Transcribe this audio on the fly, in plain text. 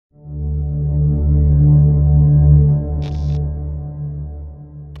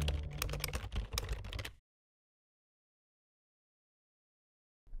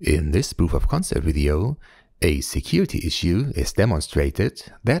In this proof of concept video, a security issue is demonstrated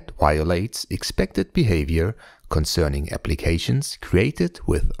that violates expected behavior concerning applications created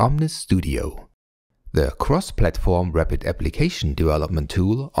with Omnis Studio. The cross-platform rapid application development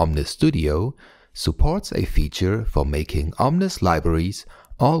tool Omnis Studio supports a feature for making Omnis libraries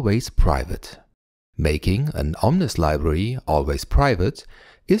always private. Making an Omnis library always private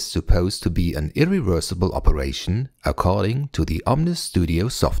is supposed to be an irreversible operation according to the Omnis Studio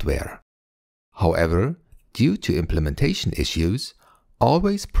software. However, due to implementation issues,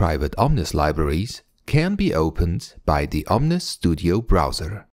 always private Omnis libraries can be opened by the Omnis Studio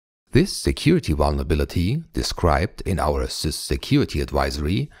browser. This security vulnerability, described in our SySS Security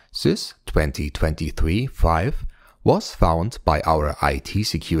Advisory SySS 2023-5, was found by our IT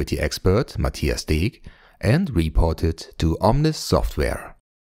security expert Matthias Deeg and reported to Omnis Software.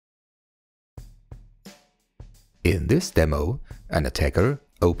 In this demo, an attacker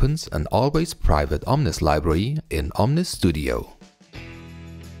opens an always private Omnis library in Omnis Studio.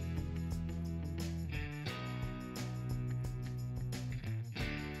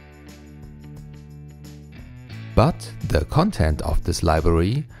 But the content of this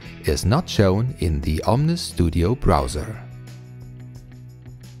library is not shown in the Omnis Studio browser.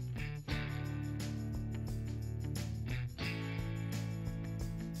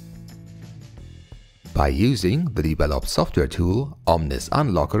 By using the developed software tool Omnis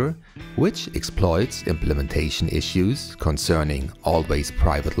Unlocker, which exploits implementation issues concerning always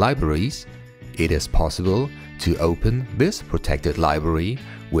private libraries, it is possible to open this protected library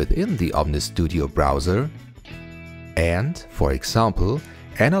within the Omnis Studio browser and, for example,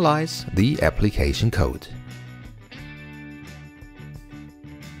 analyze the application code.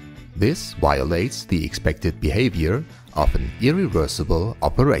 This violates the expected behavior of an irreversible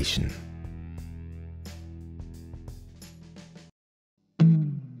operation.